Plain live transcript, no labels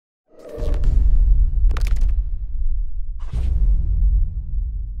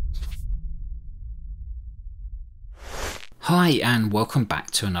Hi and welcome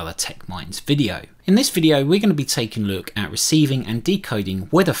back to another Tech Minds video. In this video we're going to be taking a look at receiving and decoding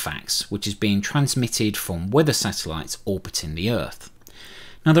weather facts which is being transmitted from weather satellites orbiting the Earth.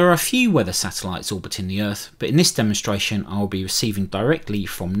 Now there are a few weather satellites orbiting the Earth, but in this demonstration I will be receiving directly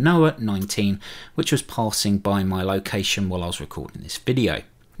from NOAA-19 which was passing by my location while I was recording this video.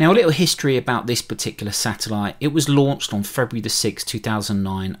 Now a little history about this particular satellite. It was launched on February the 6th,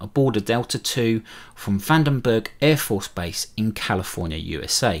 2009 aboard a Delta II from Vandenberg Air Force Base in California,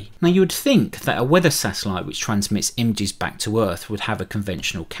 USA. Now you would think that a weather satellite which transmits images back to Earth would have a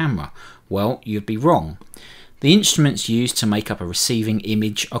conventional camera. Well, you'd be wrong. The instruments used to make up a receiving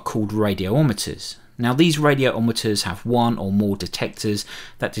image are called radiometers. Now these radiometers have one or more detectors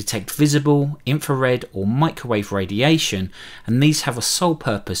that detect visible, infrared or microwave radiation, and these have a sole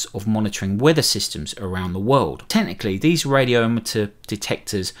purpose of monitoring weather systems around the world. Technically, these radiometer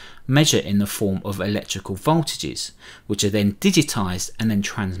detectors measure in the form of electrical voltages, which are then digitized and then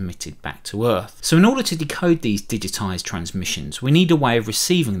transmitted back to Earth. So in order to decode these digitized transmissions, we need a way of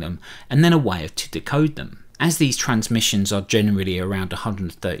receiving them and then a way to decode them. As these transmissions are generally around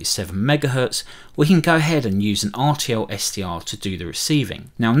 137 MHz, we can go ahead and use an RTL SDR to do the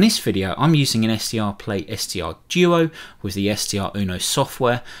receiving. Now in this video I'm using an SDR Plate SDR Duo with the SDR Uno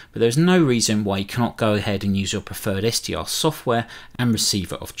software, but there's no reason why you cannot go ahead and use your preferred SDR software and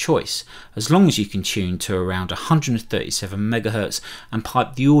receiver of choice, as long as you can tune to around 137 MHz and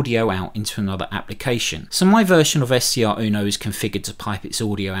pipe the audio out into another application. So my version of SDR Uno is configured to pipe its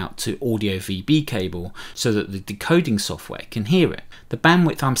audio out to audio VB cable so that the decoding software can hear it. The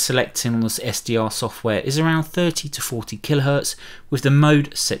bandwidth I'm selecting on this SDR software is around 30 to 40 kHz with the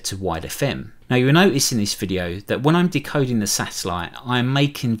mode set to wide FM. Now you'll notice in this video that when I'm decoding the satellite I am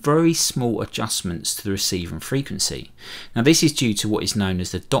making very small adjustments to the receiving frequency. Now this is due to what is known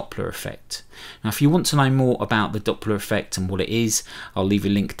as the Doppler effect. Now if you want to know more about the Doppler effect and what it is, I'll leave a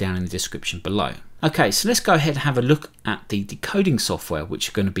link down in the description below. Okay, so let's go ahead and have a look at the decoding software which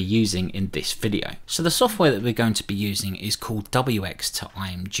you're going to be using in this video. So the software that we're going to be using is called WX to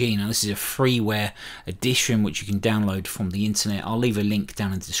IMG. Now this is a freeware edition which you can download from the internet. I'll leave a link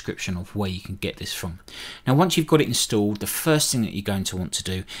down in the description of where you can get this from. Now once you've got it installed, the first thing that you're going to want to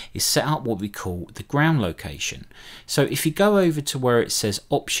do is set up what we call the ground location. So if you go over to where it says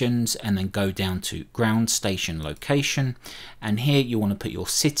options and then go down to ground station location, and here you want to put your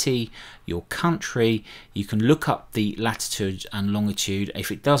city, your country, you can look up the latitude and longitude.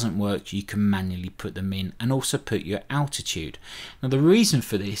 If it doesn't work, you can manually put them in and also put your altitude. Now the reason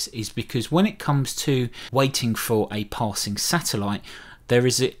for this is because when it comes to waiting for a passing satellite, there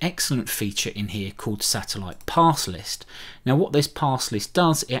is an excellent feature in here called satellite pass list. Now what this pass list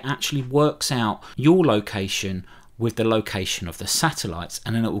does, it actually works out your location with the location of the satellites,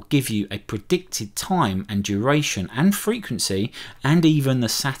 and then it will give you a predicted time and duration and frequency and even the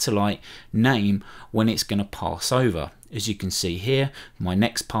satellite name when it's going to pass over. As you can see here, my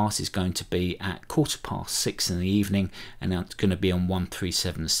next pass is going to be at 6:15 in the evening, and that's going to be on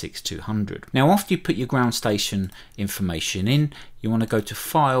 1376200. Now after you put your ground station information in, you want to go to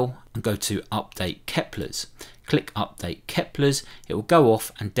File and go to Update Keplers. Click Update Keplers, it will go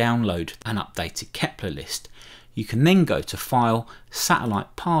off and download an updated Kepler list. You can then go to File,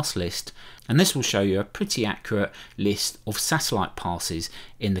 Satellite Pass List, and this will show you a pretty accurate list of satellite passes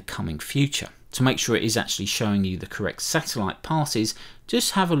in the coming future. To make sure it is actually showing you the correct satellite passes,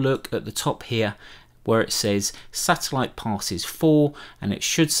 just have a look at the top here where it says Satellite Passes 4, and it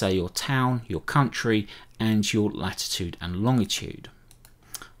should say your town, your country, and your latitude and longitude.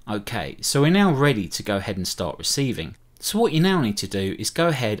 Okay, so we're now ready to go ahead and start receiving. So what you now need to do is go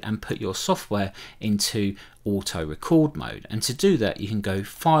ahead and put your software into auto record mode, and to do that you can go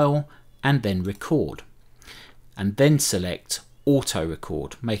File and then Record, and then select Auto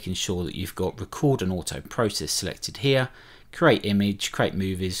Record, making sure that you've got Record and Auto Process selected here. Create image, create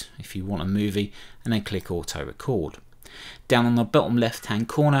movies if you want a movie, and then click Auto Record. Down on the bottom left hand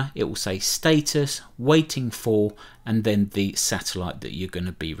corner it will say status, waiting for, and then the satellite that you're going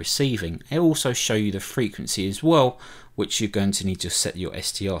to be receiving. It will also show you the frequency as well, which you're going to need to set your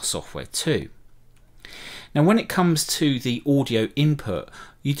SDR software to. Now when it comes to the audio input,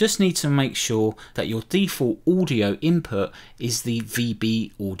 you just need to make sure that your default audio input is the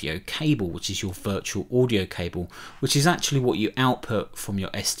VB audio cable, which is your virtual audio cable, which is actually what you output from your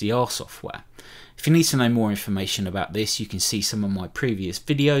SDR software. If you need to know more information about this, you can see some of my previous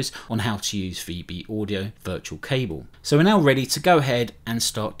videos on how to use VB audio virtual cable. So we're now ready to go ahead and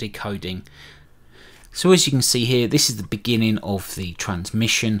start decoding So as you can see here, this is the beginning of the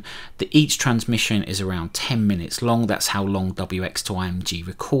transmission. Each transmission is around 10 minutes long. That's how long WX to IMG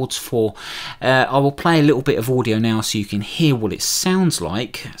records for. I will play a little bit of audio now so you can hear what it sounds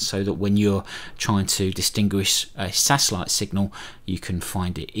like, so that when you're trying to distinguish a satellite signal, you can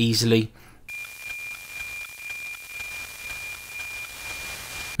find it easily.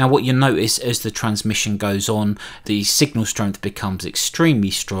 Now what you'll notice as the transmission goes on, the signal strength becomes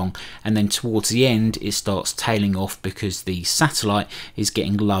extremely strong, and then towards the end it starts tailing off because the satellite is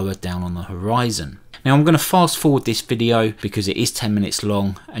getting lower down on the horizon. Now I'm going to fast forward this video because it is 10 minutes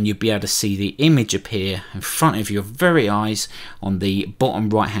long, and you'll be able to see the image appear in front of your very eyes on the bottom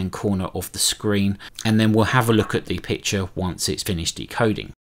right hand corner of the screen, and then we'll have a look at the picture once it's finished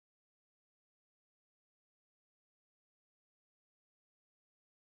decoding.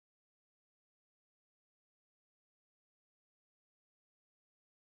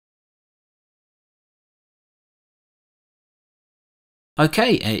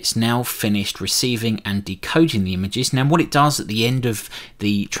 Okay, it's now finished receiving and decoding the images. Now what it does at the end of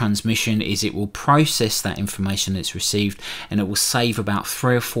the transmission is it will process that information that's received, and it will save about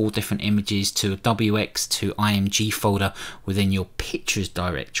 3 or 4 different images to a WX to IMG folder within your pictures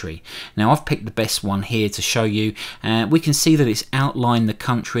directory. Now I've picked the best one here to show you. We can see that it's outlined the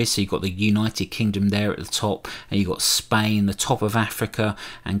countries, so you've got the United Kingdom there at the top, and you've got Spain, the top of Africa,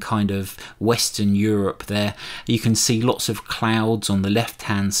 and kind of Western Europe there. You can see lots of clouds on the left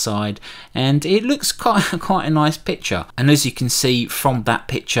hand side, and it looks quite a nice picture. And as you can see from that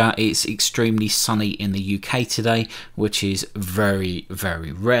picture, it's extremely sunny in the UK today, which is very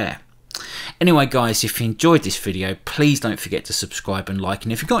rare. Anyway guys, if you enjoyed this video, please don't forget to subscribe and like,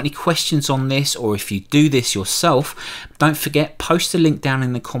 and if you've got any questions on this, or if you do this yourself, don't forget, post a link down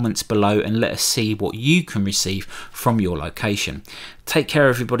in the comments below and let us see what you can receive from your location. Take care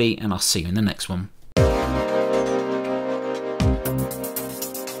everybody, and I'll see you in the next one.